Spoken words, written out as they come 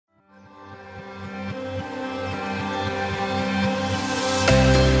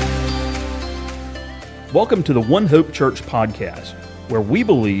Welcome to the One Hope Church podcast, where we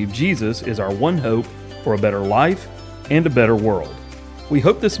believe Jesus is our one hope for a better life and a better world. We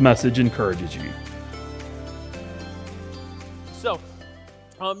hope this message encourages you. So,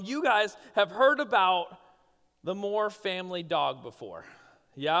 you guys have heard about the Moore family dog before.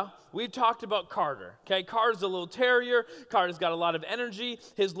 Yeah? We've talked about Carter. Okay, Carter's a little terrier. Carter's got a lot of energy.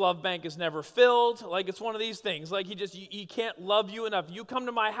 His love bank is never filled. Like, it's one of these things. Like, he can't love you enough. You come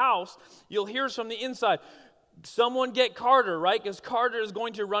to my house, you'll hear from the inside, someone get Carter, right? Because Carter is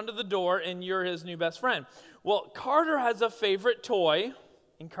going to run to the door and you're his new best friend. Well, Carter has a favorite toy,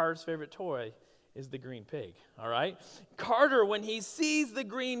 and Carter's favorite toy is the green pig, all right? Carter, when he sees the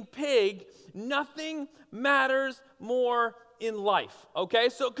green pig, nothing matters more in life, okay?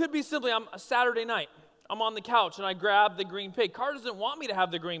 So it could be simply, I'm a Saturday night, I'm on the couch and I grab the green pig. Carter doesn't want me to have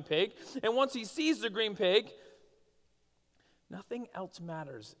the green pig, and once he sees the green pig, nothing else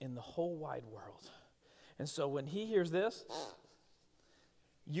matters in the whole wide world. And so when he hears this,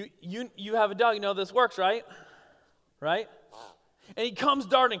 you have a dog, you know this works, right? Right? And he comes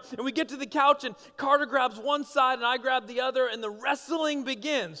darting, and we get to the couch, and Carter grabs one side, and I grab the other, and the wrestling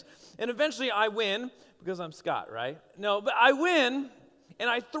begins. And eventually I win, because I'm Scott, right? No, but I win, and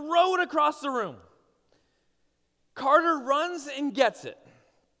I throw it across the room. Carter runs and gets it.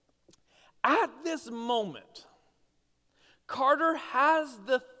 At this moment, Carter has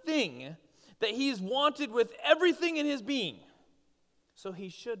the thing that he's wanted with everything in his being. So he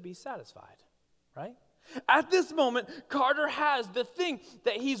should be satisfied, right? At this moment, Carter has the thing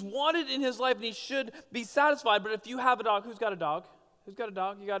that he's wanted in his life, and he should be satisfied. But if you have a dog, who's got a dog? Who's got a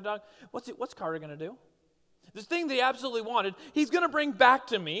dog? You got a dog? What's Carter going to do? This thing that he absolutely wanted, he's going to bring back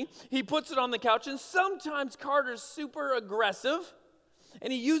to me. He puts it on the couch, and sometimes Carter's super aggressive,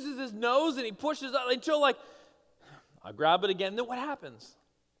 and he uses his nose, and he pushes up until, like, I grab it again. Then what happens?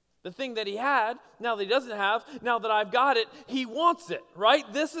 The thing that he had, now that he doesn't have, now that I've got it, he wants it, right?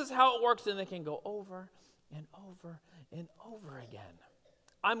 This is how it works, and it can go over and over and over again.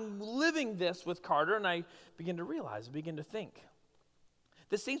 I'm living this with Carter, and I begin to think,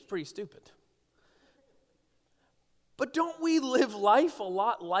 this seems pretty stupid. But don't we live life a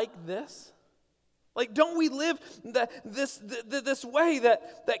lot like this? Like, don't we live this way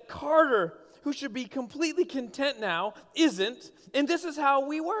that Carter, who should be completely content now, isn't, and this is how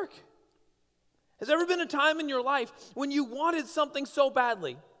we work. Has there ever been a time in your life when you wanted something so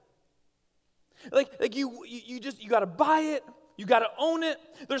badly? Like you got to buy it, you got to own it.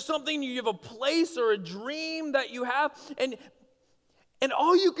 There's something, you have a place or a dream that you have, and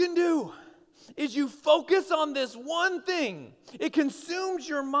all you can do is you focus on this one thing. It consumes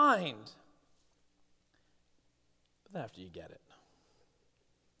your mind. But then after you get it,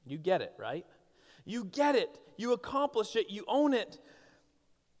 right? You get it, you accomplish it, you own it,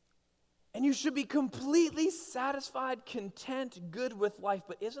 and you should be completely satisfied, content, good with life.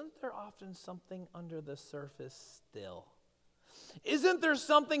 But isn't there often something under the surface still? Isn't there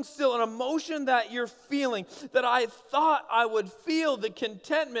something still, an emotion that you're feeling that I thought I would feel, the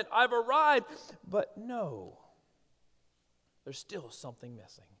contentment, I've arrived, but no. There's still something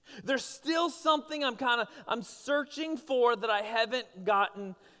missing. There's still something I'm searching for that I haven't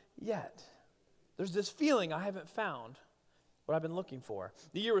gotten yet. There's this feeling I haven't found what I've been looking for.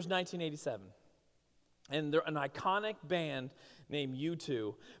 The year was 1987. And an iconic band named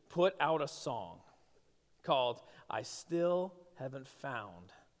U2 put out a song called I Still Haven't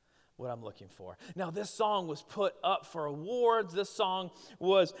Found What I'm Looking For. Now, this song was put up for awards. This song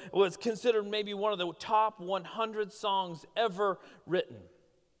was considered maybe one of the top 100 songs ever written.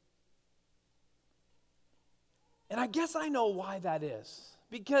 And I guess I know why that is.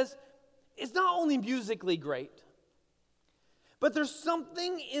 Because it's not only musically great, but there's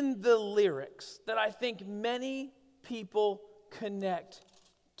something in the lyrics that I think many people connect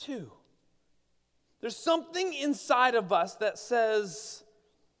to. There's something inside of us that says,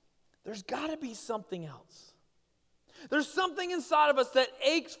 there's got to be something else. There's something inside of us that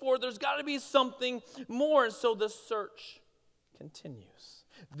aches for, there's got to be something more. And so the search continues.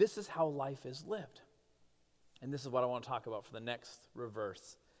 This is how life is lived. And this is what I want to talk about for the next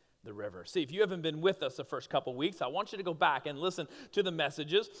verse. The river. See, if you haven't been with us the first couple weeks, I want you to go back and listen to the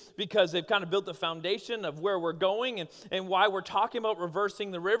messages because they've kind of built the foundation of where we're going and why we're talking about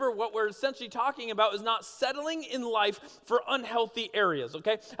reversing the river. What we're essentially talking about is not settling in life for unhealthy areas,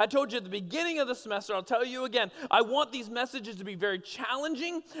 okay? I told you at the beginning of the semester, I'll tell you again, I want these messages to be very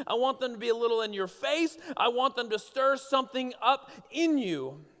challenging. I want them to be a little in your face. I want them to stir something up in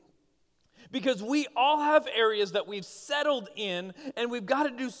you. Because we all have areas that we've settled in, and we've got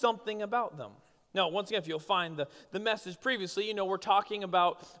to do something about them. Now, once again, if you'll find the message previously, we're talking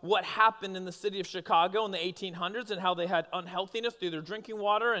about what happened in the city of Chicago in the 1800s and how they had unhealthiness through their drinking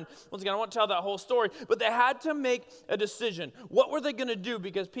water. And once again, I won't tell that whole story, but they had to make a decision. What were they going to do?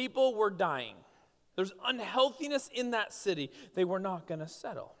 Because people were dying. There's unhealthiness in that city. They were not going to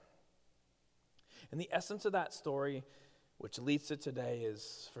settle. And the essence of that story, which leads to today,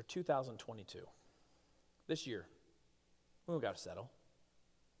 is for 2022. This year, we don't got to settle.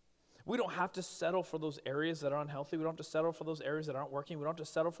 We don't have to settle for those areas that are unhealthy. We don't have to settle for those areas that aren't working. We don't have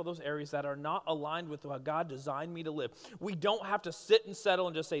to settle for those areas that are not aligned with how God designed me to live. We don't have to sit and settle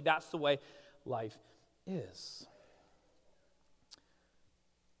and just say, that's the way life is.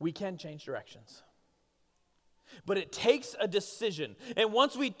 We can change directions. But it takes a decision. And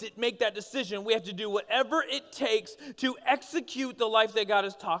once we make that decision, we have to do whatever it takes to execute the life that God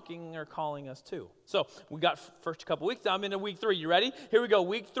is talking or calling us to. So we got first couple weeks. Now I'm into week 3. You ready? Here we go.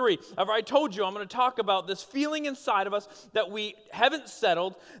 Week 3. I've already told you I'm going to talk about this feeling inside of us that we haven't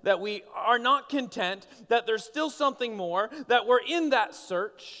settled, that we are not content, that there's still something more, that we're in that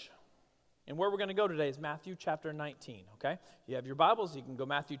search. And where we're going to go today is Matthew chapter 19, okay? You have your Bibles, you can go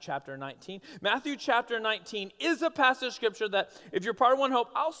Matthew chapter 19. Matthew chapter 19 is a passage of Scripture that, if you're part of One Hope,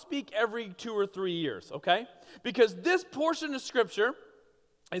 I'll speak every 2 or 3 years, okay? Because this portion of Scripture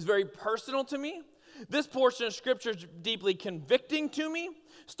is very personal to me. This portion of Scripture is deeply convicting to me.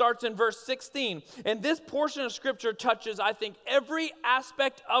 Starts in verse 16. And this portion of Scripture touches, I think, every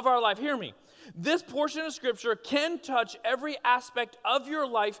aspect of our life. Hear me. This portion of Scripture can touch every aspect of your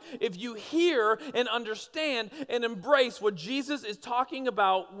life if you hear and understand and embrace what Jesus is talking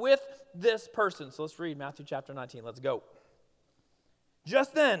about with this person. So let's read Matthew chapter 19. Let's go.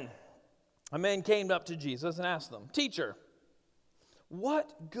 Just then, a man came up to Jesus and asked him, "Teacher,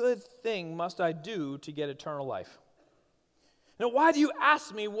 what good thing must I do to get eternal life?" "Now, why do you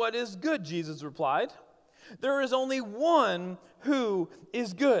ask me what is good?" Jesus replied. "There is only one who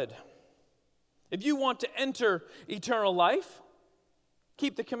is good. If you want to enter eternal life,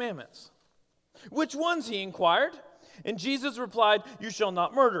 keep the commandments." "Which ones?" he inquired. And Jesus replied, "You shall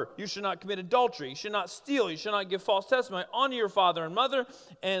not murder. You shall not commit adultery. You shall not steal. You shall not give false testimony. Honor your father and mother,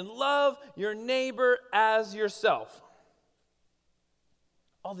 and love your neighbor as yourself.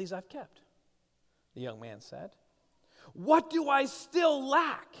 All these I've kept." The young man said, "What do I still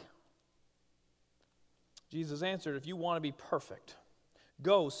lack?" Jesus answered, "If you want to be perfect,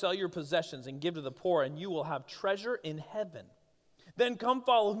 go, sell your possessions and give to the poor, and you will have treasure in heaven. Then come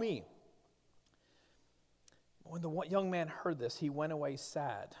follow me." When the young man heard this, he went away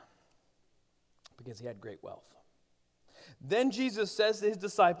sad because he had great wealth. Then Jesus says to his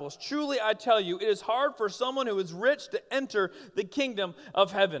disciples, "Truly I tell you, it is hard for someone who is rich to enter the kingdom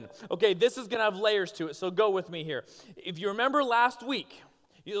of heaven." Okay, this is going to have layers to it, so go with me here. If you remember last week,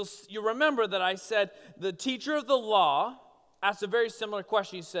 you'll remember that I said the teacher of the law asked a very similar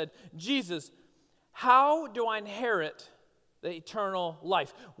question. He said, "Jesus, how do I inherit the eternal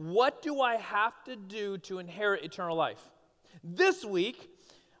life? What do I have to do to inherit eternal life?" This week,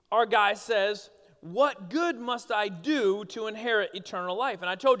 our guy says, "What good must I do to inherit eternal life?" And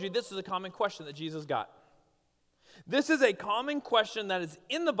I told you this is a common question that Jesus got. This is a common question that is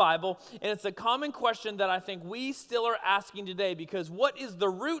in the Bible, and it's a common question that I think we still are asking today, because what is the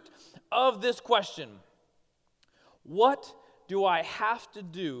root of this question? What do I have to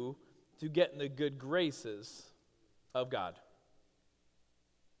do to get in the good graces of God?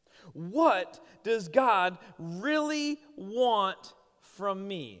 What does God really want from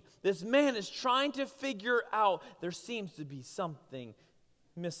me? This man is trying to figure out. There seems to be something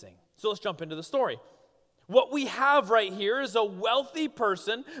missing. So let's jump into the story. What we have right here is a wealthy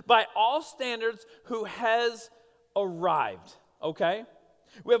person, by all standards, who has arrived, okay?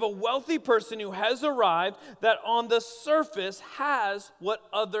 We have a wealthy person who has arrived that on the surface has what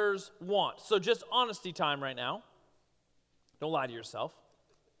others want. So just honesty time right now. Don't lie to yourself.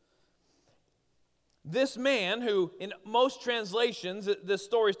 This man who, in most translations, this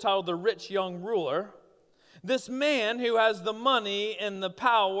story is titled The Rich Young Ruler. This man who has the money and the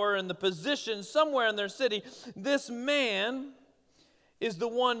power and the position somewhere in their city, this man is the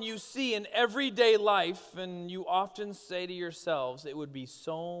one you see in everyday life, and you often say to yourselves, it would be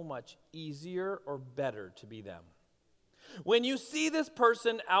so much easier or better to be them. When you see this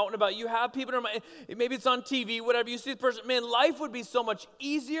person out and about, you have people, maybe it's on TV, whatever, you see this person, man, life would be so much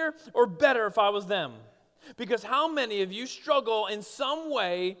easier or better if I was them. Because how many of you struggle in some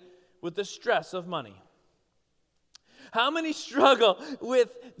way with the stress of money? How many struggle with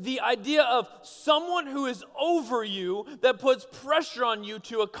the idea of someone who is over you that puts pressure on you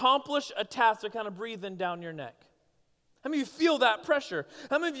to accomplish a task? They're kind of breathing down your neck. How many of you feel that pressure?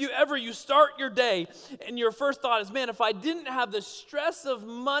 How many of you you start your day and your first thought is, man, if I didn't have the stress of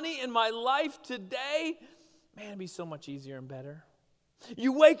money in my life today, man, it'd be so much easier and better.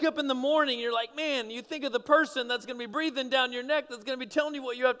 You wake up in the morning, you're like, man, you think of the person that's going to be breathing down your neck, that's going to be telling you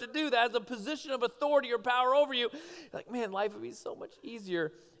what you have to do, that has a position of authority or power over you. You're like, man, life would be so much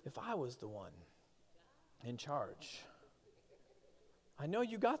easier if I was the one in charge. I know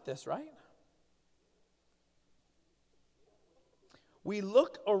you got this, right? We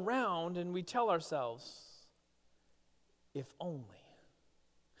look around and we tell ourselves, if only.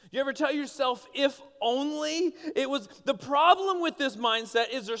 You ever tell yourself, if only? It was the problem with this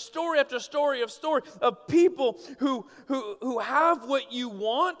mindset is there's story after story of people who have what you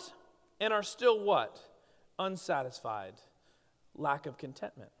want and are still what? Unsatisfied. Lack of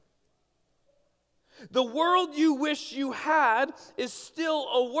contentment. The world you wish you had is still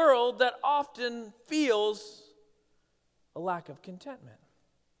a world that often feels a lack of contentment.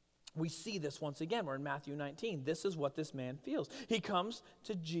 We see this once again. We're in Matthew 19. This is what this man feels. He comes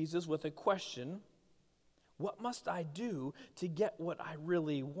to Jesus with a question. What must I do to get what I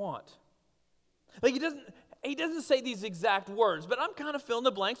really want? Like he doesn't say these exact words, but I'm kind of filling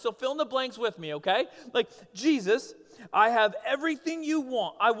the blanks, so fill in the blanks with me, okay? Like, Jesus, I have everything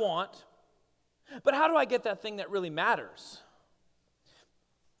I want, but how do I get that thing that really matters?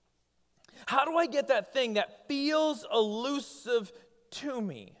 How do I get that thing that feels elusive to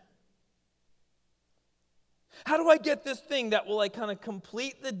me? How do I get this thing that will kind of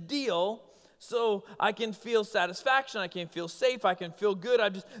complete the deal so I can feel satisfaction, I can feel safe, I can feel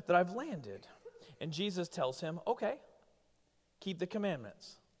good, that I've landed? And Jesus tells him, okay, keep the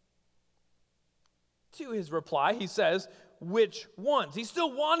commandments. To his reply, he says, which ones? He's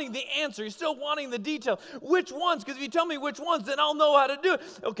still wanting the answer. He's still wanting the detail. Which ones? Because if you tell me which ones, then I'll know how to do it.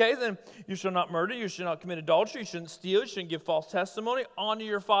 Okay, then you shall not murder. You shall not commit adultery. You shouldn't steal. You shouldn't give false testimony. Honor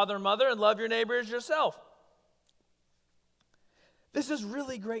your father and mother and love your neighbor as yourself. This is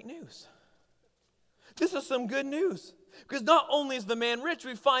really great news. This is some good news. Because not only is the man rich,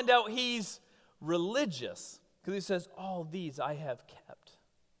 we find out he's religious. Because he says, all these I have kept.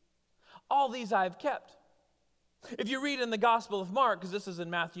 All these I have kept. If you read in the Gospel of Mark, because this is in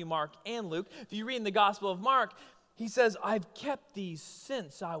Matthew, Mark, and Luke, if you read in the Gospel of Mark, he says, I've kept these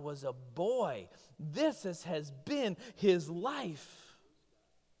since I was a boy. This has been his life.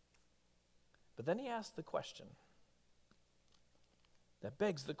 But then he asks the question that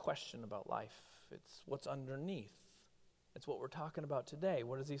begs the question about life. It's what's underneath. It's what we're talking about today.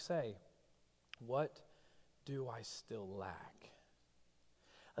 What does he say? What do I still lack?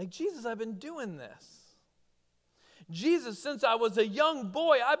 Like, Jesus, I've been doing this. Jesus, since I was a young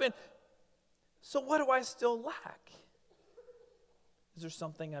boy, so what do I still lack? Is there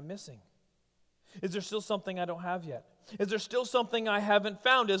something I'm missing? Is there still something I don't have yet? Is there still something I haven't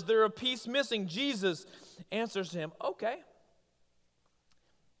found? Is there a piece missing? Jesus answers to him, okay.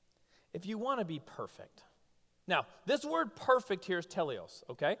 If you want to be perfect. Now, this word perfect here is teleos,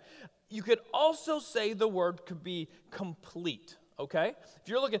 okay? You could also say the word could be complete, okay? If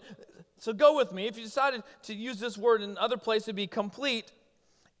you're looking, so go with me. If you decided to use this word in other places, it'd be complete.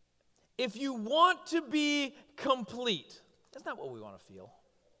 If you want to be complete, that's not what we want to feel.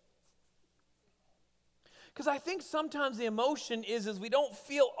 Because I think sometimes the emotion is we don't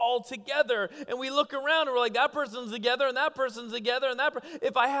feel all together, and we look around and we're like, that person's together, and that person's together, and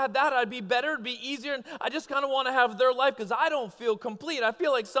if I had that, I'd be better, it'd be easier, and I just kind of want to have their life because I don't feel complete. I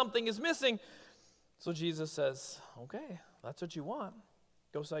feel like something is missing. So Jesus says, okay, that's what you want.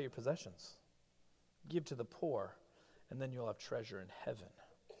 Go sell your possessions. Give to the poor, and then you'll have treasure in heaven.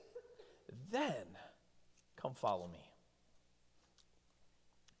 Then, come follow me.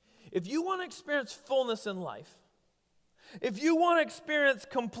 If you want to experience fullness in life, if you want to experience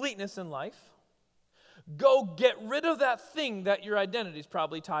completeness in life, go get rid of that thing that your identity is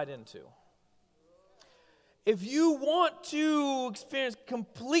probably tied into. If you want to experience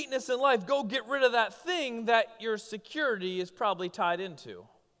completeness in life, go get rid of that thing that your security is probably tied into.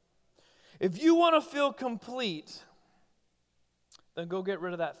 If you want to feel complete, then go get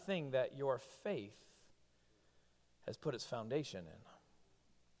rid of that thing that your faith has put its foundation in.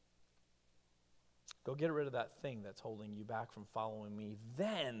 Go get rid of that thing that's holding you back from following me.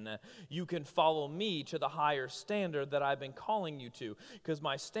 Then you can follow me to the higher standard that I've been calling you to. Because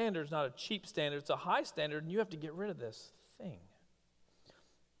my standard is not a cheap standard, it's a high standard, and you have to get rid of this thing.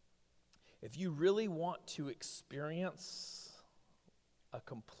 If you really want to experience a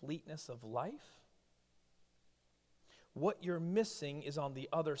completeness of life, what you're missing is on the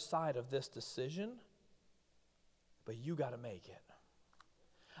other side of this decision, but you got to make it.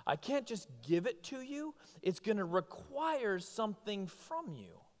 I can't just give it to you. It's going to require something from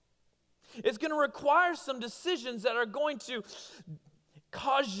you. It's going to require some decisions that are going to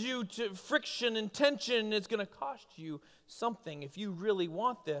cause you to friction and tension. It's going to cost you something. If you really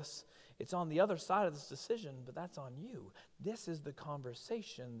want this, it's on the other side of this decision, but that's on you. This is the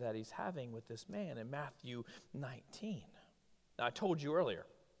conversation that he's having with this man in Matthew 19. Now, I told you earlier,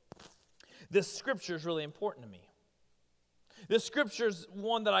 this scripture is really important to me. This scripture is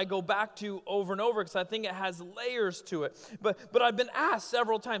one that I go back to over and over because I think it has layers to it. But I've been asked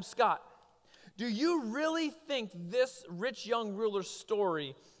several times, Scott, do you really think this rich young ruler's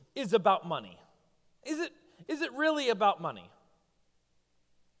story is about money? Is it really about money?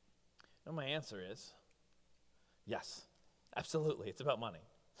 And my answer is yes, absolutely, it's about money.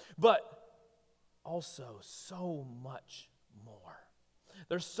 But also so much more.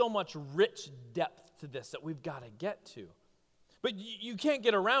 There's so much rich depth to this that we've got to get to. But you can't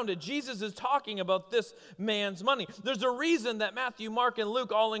get around it. Jesus is talking about this man's money. There's a reason that Matthew, Mark, and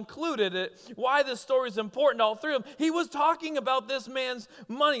Luke all included it, why this story is important, all three of them. He was talking about this man's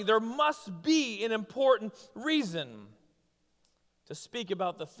money. There must be an important reason to speak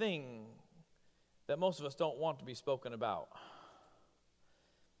about the thing that most of us don't want to be spoken about.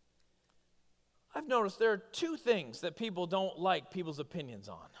 I've noticed there are two things that people don't like people's opinions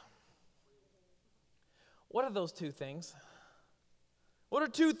on. What are those two things? What are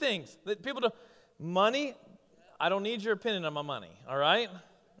two things that people don't? Money, I don't need your opinion on my money, all right?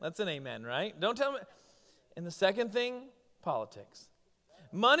 That's an amen, right? Don't tell me. And the second thing, politics.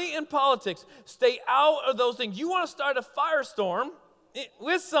 Money and politics. Stay out of those things. You want to start a firestorm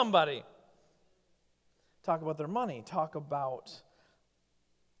with somebody. Talk about their money. Talk about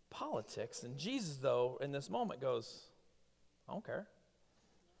politics. And Jesus, though, in this moment goes, I don't care.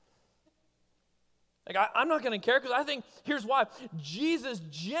 Like, I'm not going to care because I think, here's why. Jesus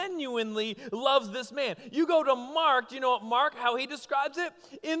genuinely loves this man. You go to Mark, do you know what Mark, how he describes it?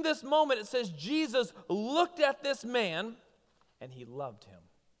 In this moment, it says Jesus looked at this man and he loved him.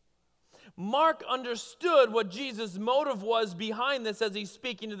 Mark understood what Jesus' motive was behind this as he's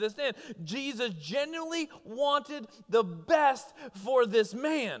speaking to this man. Jesus genuinely wanted the best for this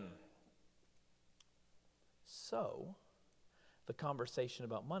man. So, the conversation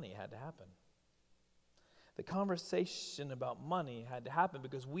about money had to happen. The conversation about money had to happen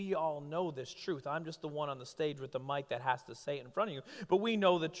because we all know this truth. I'm just the one on the stage with the mic that has to say it in front of you. But we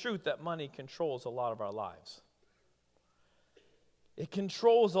know the truth that money controls a lot of our lives. It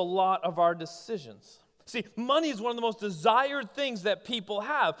controls a lot of our decisions. See, money is one of the most desired things that people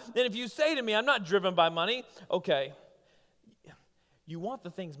have. And if you say to me, I'm not driven by money, okay, you want the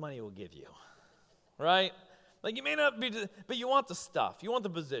things money will give you, right? Like you may not be, but you want the stuff. You want the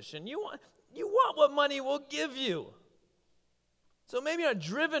position. You want what money will give you. So maybe you're not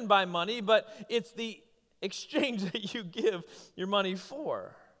driven by money, but it's the exchange that you give your money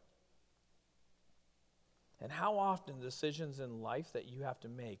for. And how often decisions in life that you have to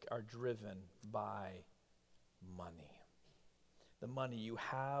make are driven by money. The money you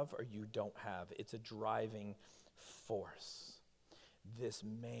have or you don't have. It's a driving force. This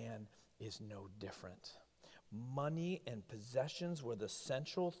man is no different. Money and possessions were the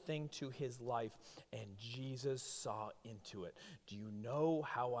central thing to his life, and Jesus saw into it. Do you know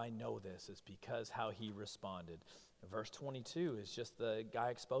how I know this? It's because how he responded. Verse 22 is just the guy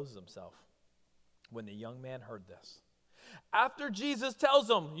exposes himself. When the young man heard this. After Jesus tells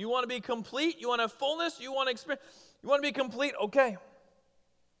him, you want to be complete? You want to have fullness? You want to experience? You want to be complete? Okay.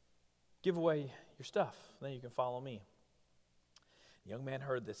 Give away your stuff. Then you can follow me. The young man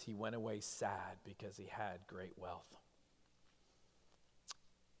heard this. He went away sad because he had great wealth.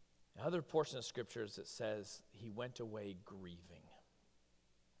 Another portion of scriptures that says he went away grieving.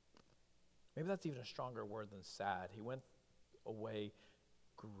 Maybe that's even a stronger word than sad. He went away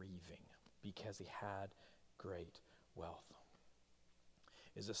grieving because he had great wealth.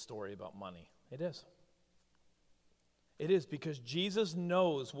 Is a story about money? It is. It is because Jesus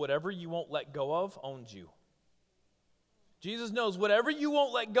knows whatever you won't let go of owns you. Jesus knows whatever you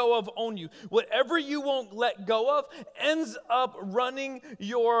won't let go of owns you. Whatever you won't let go of ends up running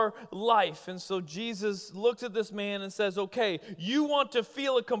your life. And so Jesus looks at this man and says, okay, you want to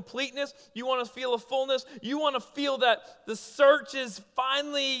feel a completeness, you want to feel a fullness, you want to feel that the search is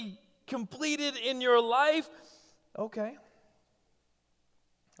finally completed in your life. Okay.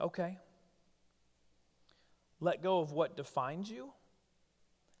 Let go of what defines you,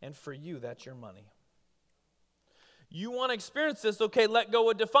 and for you, that's your money. You want to experience this, okay, let go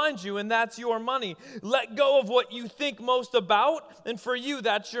what defines you, and that's your money. Let go of what you think most about, and for you,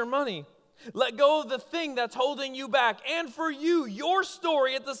 that's your money. Let go of the thing that's holding you back. And for you, your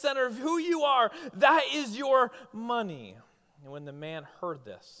story at the center of who you are, that is your money. And when the man heard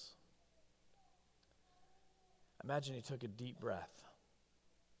this, imagine he took a deep breath.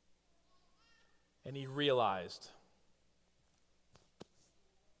 And he realized,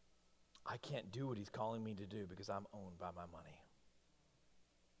 I can't do what he's calling me to do because I'm owned by my money.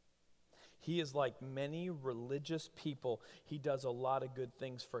 He is like many religious people. He does a lot of good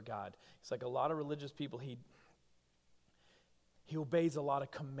things for God. It's like a lot of religious people. He obeys a lot of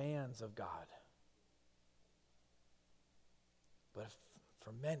commands of God. But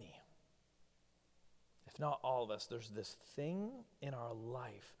for many, if not all of us, there's this thing in our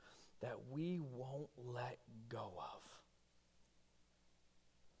life that we won't let go of.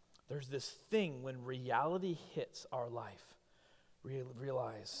 There's this thing when reality hits our life,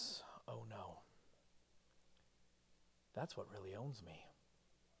 realize, oh no, that's what really owns me.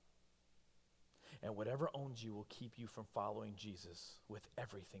 And whatever owns you will keep you from following Jesus with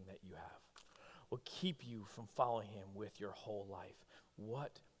everything that you have. Will keep you from following him with your whole life.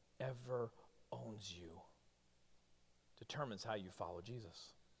 Whatever owns you determines how you follow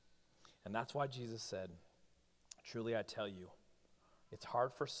Jesus. And that's why Jesus said, truly I tell you, it's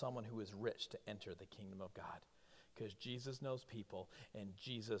hard for someone who is rich to enter the kingdom of God. Because Jesus knows people, and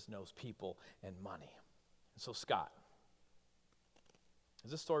Jesus knows people and money. And so, Scott,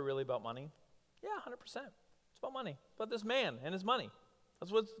 is this story really about money? Yeah, 100%. It's about money. It's about this man and his money.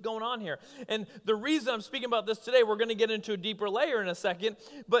 That's what's going on here. And the reason I'm speaking about this today, we're going to get into a deeper layer in a second,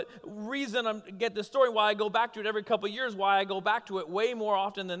 but reason I get this story, why I go back to it every couple of years, why I go back to it way more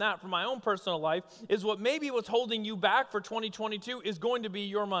often than that for my own personal life, is what's holding you back for 2022 is going to be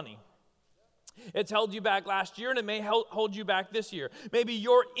your money. It's held you back last year, and it may hold you back this year. Maybe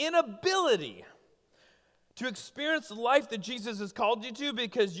your inability to experience the life that Jesus has called you to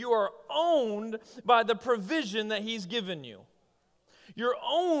because you are owned by the provision that he's given you. You're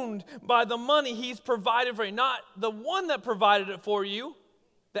owned by the money he's provided for you, not the one that provided it for you,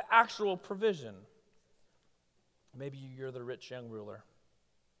 the actual provision. Maybe you're the rich young ruler.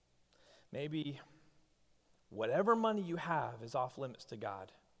 Maybe whatever money you have is off limits to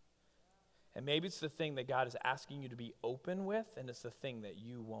God. And maybe it's the thing that God is asking you to be open with, and it's the thing that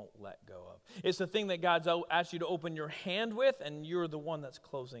you won't let go of. It's the thing that God's asked you to open your hand with, and you're the one that's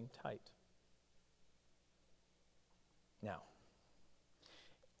closing tight. Now,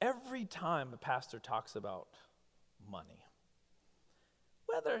 every time a pastor talks about money,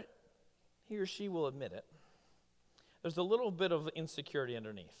 whether he or she will admit it, there's a little bit of insecurity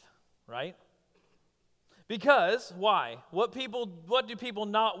underneath, right? Because, why? What do people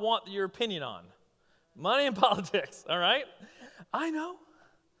not want your opinion on? Money and politics, all right? I know.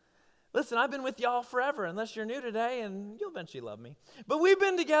 Listen, I've been with y'all forever, unless you're new today, and you'll eventually love me. But we've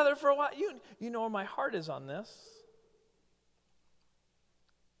been together for a while. You know where my heart is on this.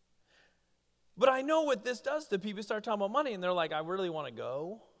 But I know what this does to people. Start talking about money, and they're like, I really want to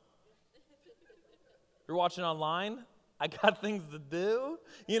go. You're watching online? I got things to do.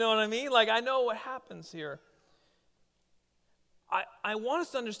 You know what I mean? Like, I know what happens here. I want us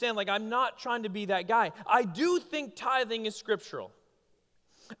to understand, like, I'm not trying to be that guy. I do think tithing is scriptural.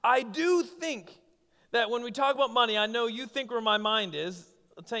 I do think that when we talk about money, I know you think where my mind is.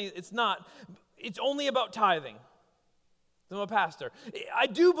 I'll tell you, it's not. It's only about tithing. I'm a pastor. I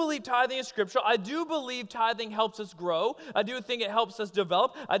do believe tithing is scriptural. I do believe tithing helps us grow. I do think it helps us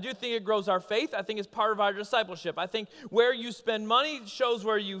develop. I do think it grows our faith. I think it's part of our discipleship. I think where you spend money shows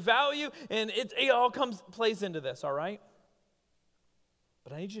where you value, and it all plays into this, all right?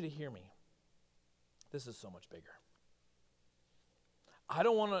 But I need you to hear me. This is so much bigger. I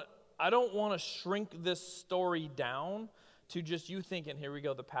don't want to shrink this story down to just you thinking, here we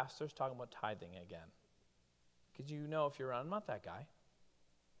go, the pastor's talking about tithing again. Because you know if you're around, I'm not that guy.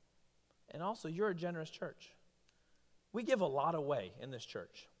 And also, you're a generous church. We give a lot away in this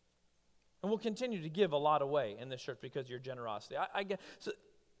church. And we'll continue to give a lot away in this church because of your generosity. I get so.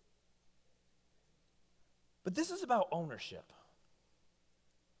 But this is about ownership.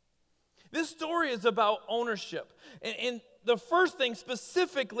 This story is about ownership. And the first thing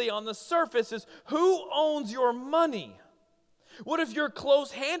specifically on the surface is who owns your money? What if your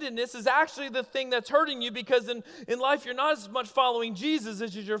close-handedness is actually the thing that's hurting you because in life you're not as much following Jesus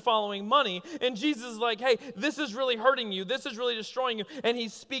as you're following money. And Jesus is like, hey, this is really hurting you. This is really destroying you. And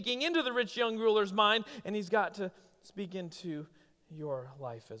he's speaking into the rich young ruler's mind, and he's got to speak into your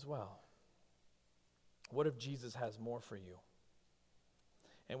life as well. What if Jesus has more for you?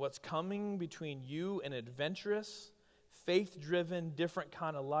 And what's coming between you and adventurous, faith-driven, different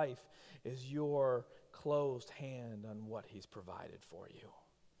kind of life is your closed hand on what he's provided for you.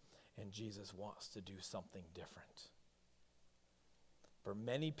 And Jesus wants to do something different. For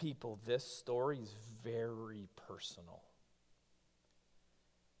many people, this story is very personal.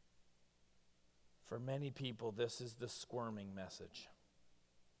 For many people, this is the squirming message.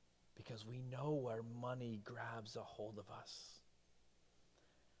 Because we know where money grabs a hold of us.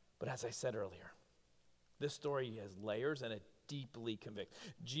 But as I said earlier, this story has layers and it deeply convicts.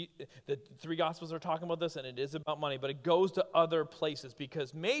 The three Gospels are talking about this, and it is about money, but it goes to other places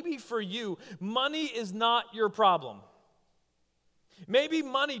because maybe for you, money is not your problem. Maybe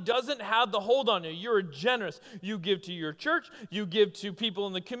money doesn't have the hold on you. You're generous. You give to your church. You give to people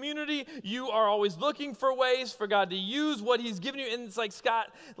in the community. You are always looking for ways for God to use what He's given you. And it's like, Scott,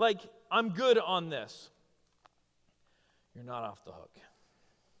 like, I'm good on this. You're not off the hook.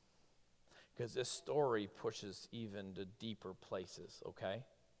 Because this story pushes even to deeper places, okay?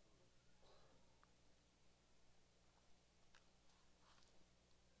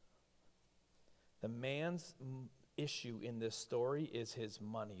 The man's issue in this story is his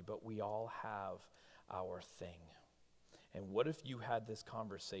money, but we all have our thing. And what if you had this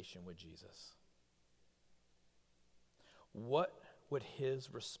conversation with Jesus? What would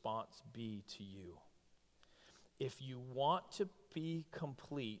his response be to you? If you want to be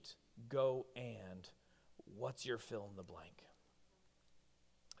complete, go and what's your fill in the blank?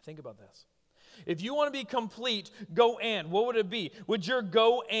 Think about this. If you want to be complete, go and. What would it be? Would your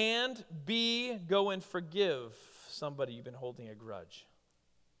go and be go and forgive somebody you've been holding a grudge?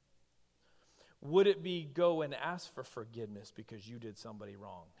 Would it be go and ask for forgiveness because you did somebody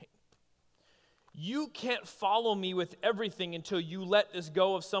wrong? You can't follow me with everything until you let this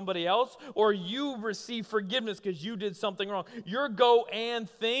go of somebody else or you receive forgiveness because you did something wrong. Your go and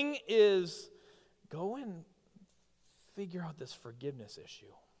thing is go and figure out this forgiveness issue.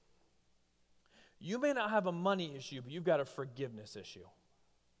 You may not have a money issue, but you've got a forgiveness issue.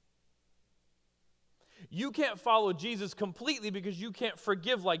 You can't follow Jesus completely because you can't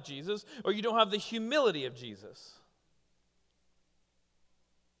forgive like Jesus or you don't have the humility of Jesus.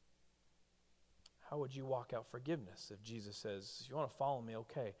 How would you walk out forgiveness if Jesus says, you want to follow me,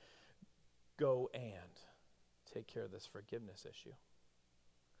 okay, go and take care of this forgiveness issue?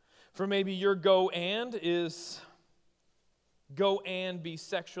 For maybe your go and is go and be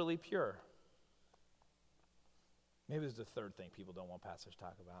sexually pure. Maybe there's the third thing people don't want pastors to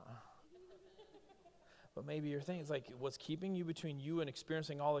talk about. But maybe your thing is like what's keeping you between you and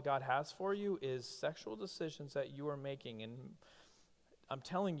experiencing all that God has for you is sexual decisions that you are making. And I'm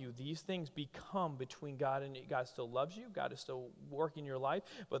telling you, these things become between God and you. God still loves you. God is still working your life.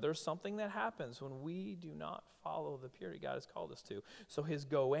 But there's something that happens when we do not follow the purity God has called us to. So his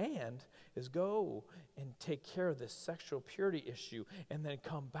go and is go and take care of this sexual purity issue and then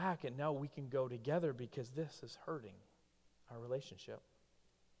come back and now we can go together because this is hurting our relationship.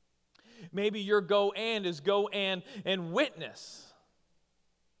 Maybe your go and is go and witness.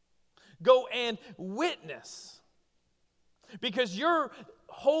 Go and witness. Because you're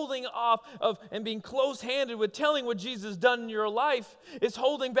holding off of and being close-handed with telling what Jesus has done in your life is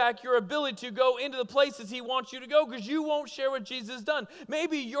holding back your ability to go into the places he wants you to go because you won't share what Jesus has done.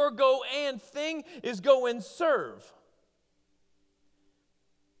 Maybe your go and thing is go and serve.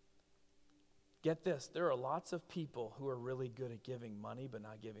 Get this, there are lots of people who are really good at giving money but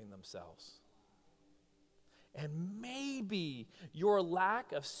not giving themselves. And maybe your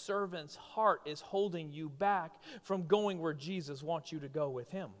lack of servant's heart is holding you back from going where Jesus wants you to go with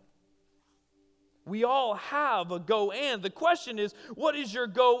him. We all have a go and. The question is, what is your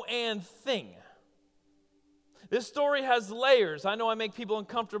go and thing? This story has layers. I know I make people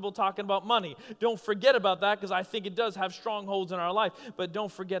uncomfortable talking about money. Don't forget about that because I think it does have strongholds in our life. But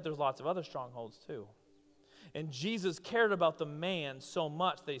don't forget there's lots of other strongholds too. And Jesus cared about the man so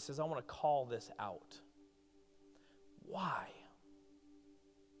much that he says, I want to call this out. Why?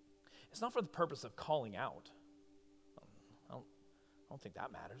 It's not for the purpose of calling out. I don't think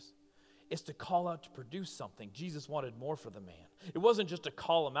that matters. It's to call out to produce something. Jesus wanted more for the man. It wasn't just to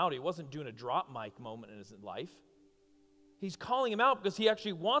call him out. He wasn't doing a drop mic moment in his life. He's calling him out because he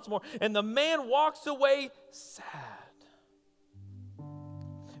actually wants more. And the man walks away sad.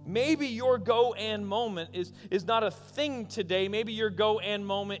 Maybe your go and moment is not a thing today. Maybe your go and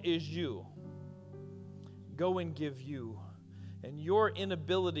moment is you. Go and give you. And your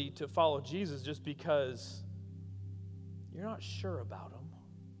inability to follow Jesus just because you're not sure about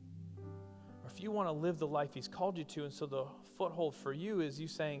him. Or if you want to live the life he's called you to, and so the foothold for you is you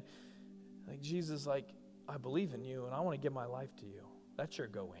saying, like, Jesus, like, I believe in you and I want to give my life to you. That's your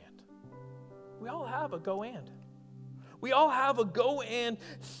go and. We all have a go and. We all have a go and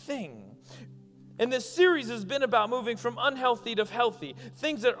thing. And this series has been about moving from unhealthy to healthy,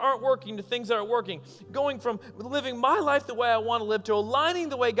 things that aren't working to things that are working, going from living my life the way I want to live to aligning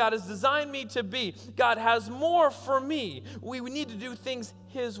the way God has designed me to be. God has more for me. We need to do things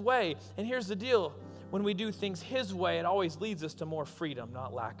His way. And here's the deal. When we do things His way, it always leads us to more freedom,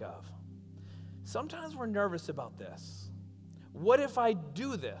 not lack of. Sometimes we're nervous about this. What if I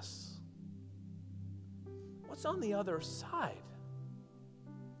do this? What's on the other side?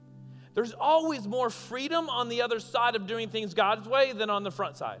 There's always more freedom on the other side of doing things God's way than on the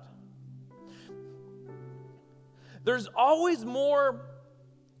front side. There's always more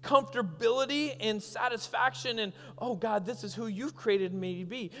comfortability and satisfaction and, oh God, this is who you've created me to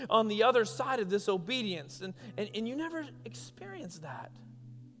be, on the other side of this obedience. And you never experience that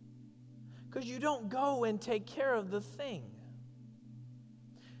because you don't go and take care of the thing.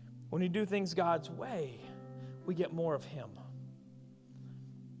 When you do things God's way, we get more of Him.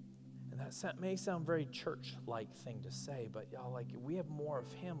 That may sound very church-like thing to say, but y'all, like, we have more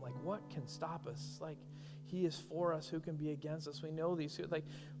of Him. Like, what can stop us? Like, He is for us. Who can be against us? We know these. Like,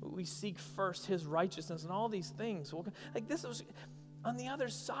 we seek first His righteousness and all these things. Like, this is on the other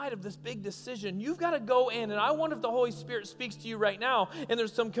side of this big decision. You've got to go in, and I wonder if the Holy Spirit speaks to you right now, and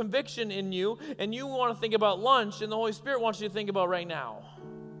there's some conviction in you, and you want to think about lunch, and the Holy Spirit wants you to think about right now.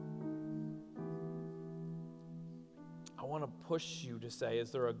 I want to push you to say,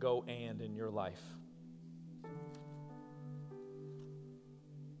 is there a go and in your life?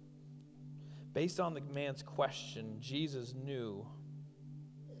 Based on the man's question, Jesus knew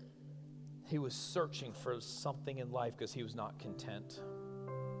he was searching for something in life because he was not content.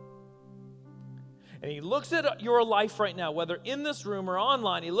 And he looks at your life right now, whether in this room or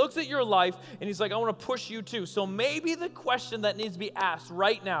online, he looks at your life and he's like, I want to push you too. So maybe the question that needs to be asked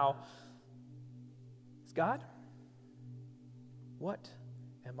right now is, God, what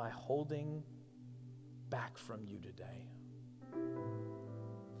am I holding back from you today?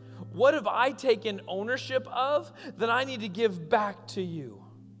 What have I taken ownership of that I need to give back to you?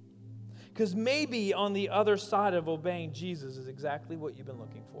 Because maybe on the other side of obeying Jesus is exactly what you've been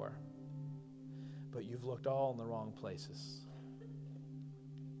looking for. But you've looked all in the wrong places.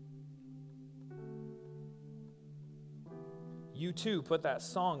 U2 put that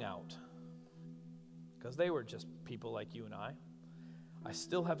song out because they were just people like you and I. I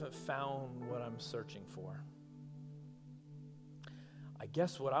still haven't found what I'm searching for. I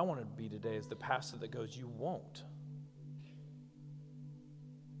guess what I want to be today is the pastor that goes, you won't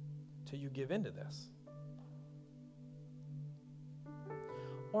till you give into this.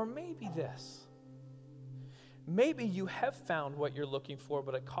 Or maybe this. Maybe you have found what you're looking for,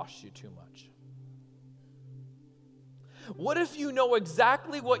 but it costs you too much. What if you know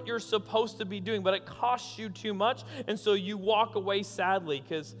exactly what you're supposed to be doing, but it costs you too much, and so you walk away sadly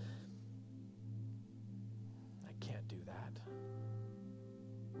because I can't do that.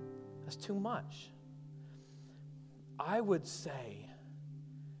 That's too much. I would say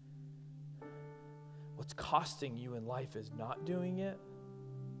what's costing you in life is not doing it,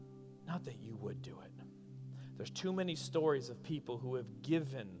 not that you would do it. There's too many stories of people who have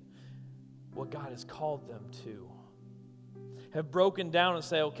given what God has called them to, have broken down and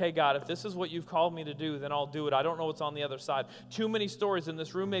say, okay, God, if this is what you've called me to do, then I'll do it. I don't know what's on the other side. Too many stories in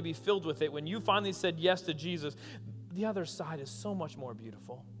this room may be filled with it. When you finally said yes to Jesus, the other side is so much more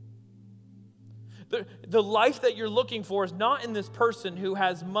beautiful. The life that you're looking for is not in this person who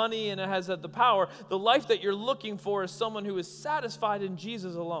has money and has the power. The life that you're looking for is someone who is satisfied in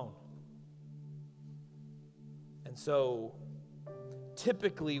Jesus alone. And so,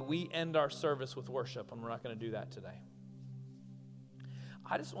 typically, we end our service with worship, and we're not going to do that today.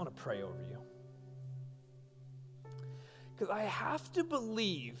 I just want to pray over you. Because I have to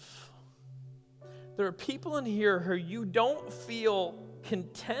believe there are people in here who you don't feel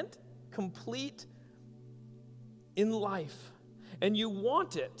content, complete in life, and you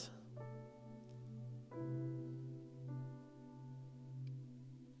want it.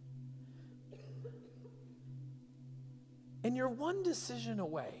 And you're one decision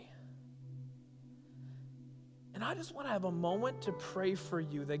away. And I just want to have a moment to pray for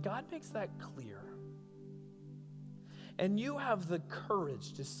you that God makes that clear. And you have the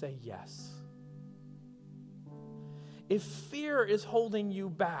courage to say yes. If fear is holding you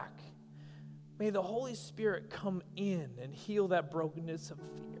back, may the Holy Spirit come in and heal that brokenness of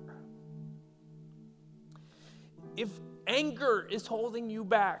fear. If anger is holding you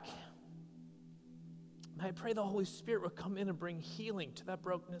back, I pray the Holy Spirit will come in and bring healing to that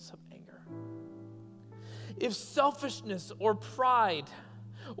brokenness of anger. If selfishness or pride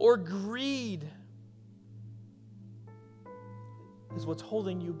or greed is what's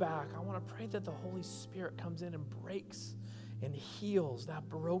holding you back, I want to pray that the Holy Spirit comes in and breaks and heals that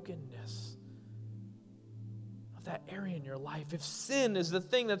brokenness of that area in your life. If sin is the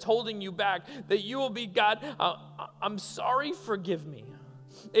thing that's holding you back, that you will be, God, I'm sorry, forgive me.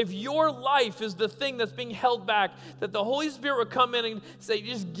 If your life is the thing that's being held back, that the Holy Spirit would come in and say,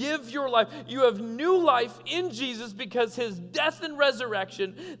 just give your life. You have new life in Jesus because his death and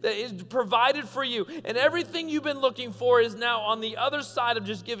resurrection that is provided for you. And everything you've been looking for is now on the other side of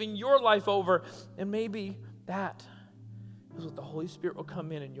just giving your life over. And maybe that is what the Holy Spirit will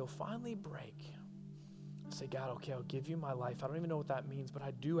come in and you'll finally break. Say, God, okay, I'll give you my life. I don't even know what that means, but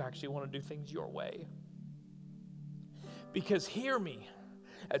I do actually want to do things your way. Because hear me,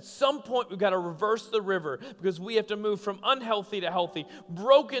 at some point, we've got to reverse the river because we have to move from unhealthy to healthy,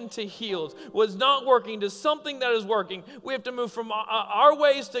 broken to healed, what's not working to something that is working. We have to move from our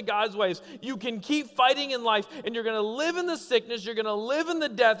ways to God's ways. You can keep fighting in life, and you're going to live in the sickness, you're going to live in the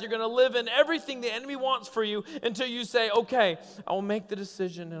death, you're going to live in everything the enemy wants for you until you say, okay, I will make the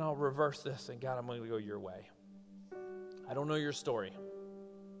decision and I'll reverse this, and God, I'm going to go your way. I don't know your story.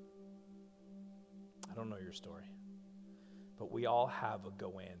 I don't know your story. But we all have a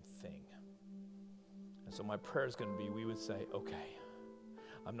go-in thing. And so my prayer is going to be, we would say, okay,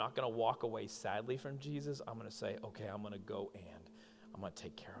 I'm not going to walk away sadly from Jesus. I'm going to say, okay, I'm going to go and I'm going to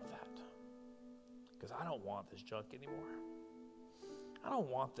take care of that. Because I don't want this junk anymore. I don't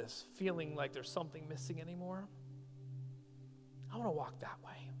want this feeling like there's something missing anymore. I want to walk that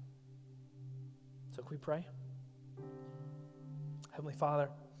way. So can we pray? Heavenly Father,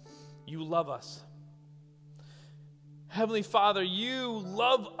 you love us. Heavenly Father, you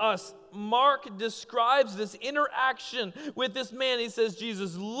love us. Mark describes this interaction with this man. He says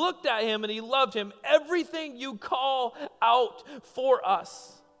Jesus looked at him and he loved him. Everything you call out for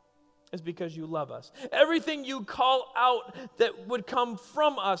us is because you love us. Everything you call out that would come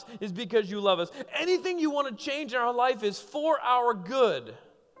from us is because you love us. Anything you want to change in our life is for our good.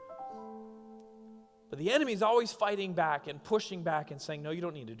 But the enemy is always fighting back and pushing back and saying, no, you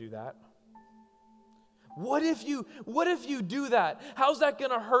don't need to do that. What if you do that? How's that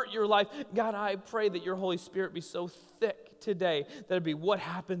going to hurt your life? God, I pray that your Holy Spirit be so thick today that it'd be what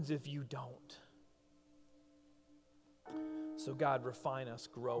happens if you don't. So God, refine us,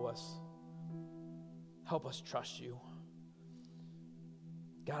 grow us. Help us trust you.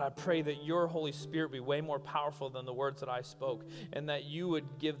 God, I pray that your Holy Spirit be way more powerful than the words that I spoke, and that you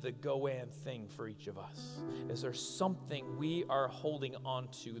would give the go-in thing for each of us. Is there something we are holding on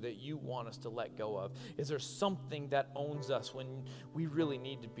to that you want us to let go of? Is there something that owns us when we really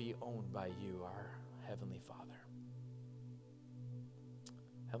need to be owned by you, our Heavenly Father?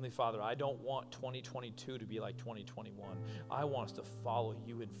 Heavenly Father, I don't want 2022 to be like 2021. I want us to follow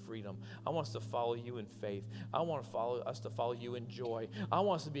you in freedom. I want us to follow you in faith. I want us to follow you in joy. I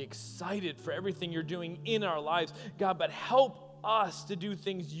want us to be excited for everything you're doing in our lives. God, but help us to do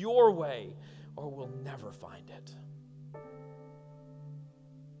things your way, or we'll never find it.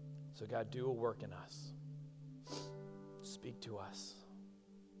 So God, do a work in us. Speak to us.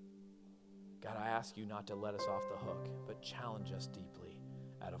 God, I ask you not to let us off the hook, but challenge us deeply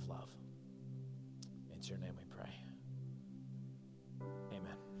out of love. In your name we pray.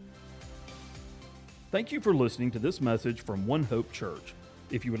 Amen. Thank you for listening to this message from One Hope Church.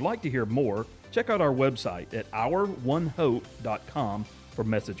 If you would like to hear more, check out our website at ouronehope.com for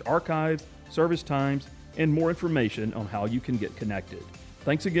message archives, service times, and more information on how you can get connected.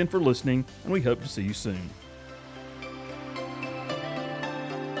 Thanks again for listening, and we hope to see you soon.